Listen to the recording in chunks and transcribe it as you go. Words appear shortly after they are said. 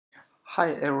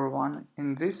Hi everyone,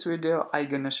 in this video I'm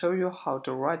gonna show you how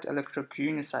to ride electric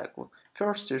unicycle.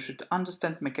 First you should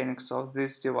understand mechanics of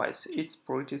this device, it's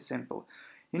pretty simple.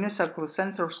 Unicycle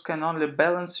sensors can only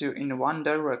balance you in one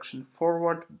direction,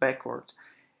 forward, backward.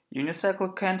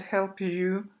 Unicycle can't help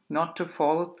you not to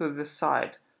fall to the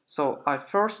side, so I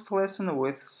first lesson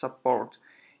with support.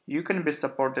 You can be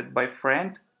supported by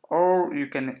friend or you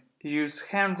can use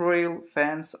handrail,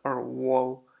 fence or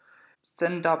wall.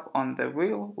 Stand up on the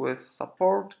wheel with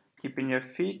support, keeping your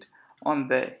feet on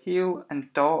the heel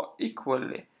and toe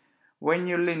equally. When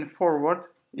you lean forward,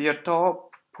 your toe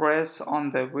press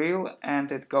on the wheel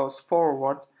and it goes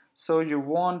forward so you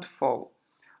won't fall.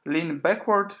 Lean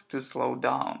backward to slow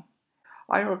down.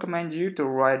 I recommend you to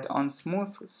ride on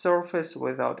smooth surface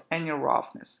without any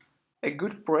roughness. A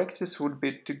good practice would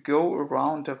be to go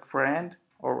around a friend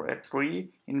or a tree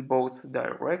in both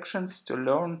directions to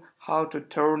learn how to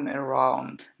turn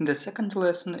around. The second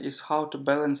lesson is how to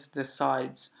balance the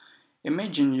sides.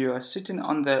 Imagine you are sitting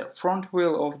on the front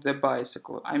wheel of the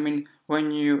bicycle. When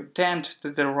you tend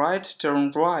to the right,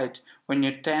 turn right. When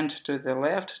you tend to the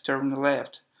left, turn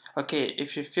left. Okay,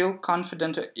 if you feel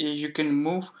confident, you can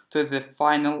move to the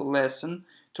final lesson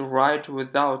to ride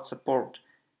without support.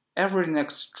 Every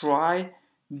next try,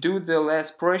 do the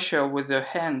less pressure with your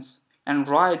hands and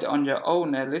ride on your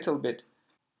own a little bit.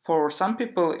 For some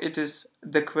people it is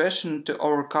the question to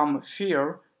overcome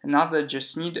fear, and others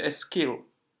just need a skill.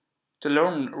 To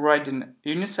learn riding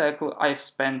unicycle I've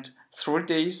spent 3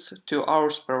 days, 2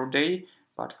 hours per day,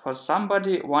 but for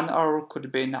somebody 1 hour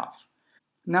could be enough.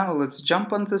 Now let's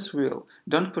jump on this wheel.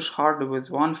 Don't push hard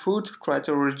with one foot, try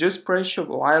to reduce pressure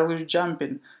while you're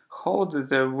jumping. Hold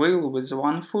the wheel with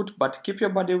one foot but keep your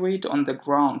body weight on the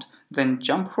ground. Then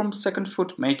jump from second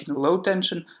foot making low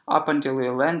tension up until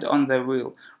you land on the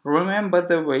wheel. Remember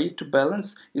the way to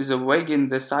balance is wagging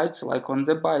the sides like on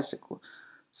the bicycle.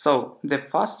 So the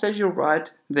faster you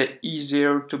ride, the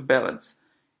easier to balance.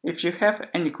 If you have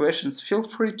any questions, feel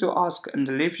free to ask and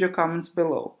leave your comments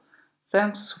below.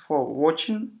 Thanks for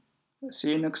watching.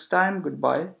 See you next time.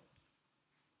 Goodbye.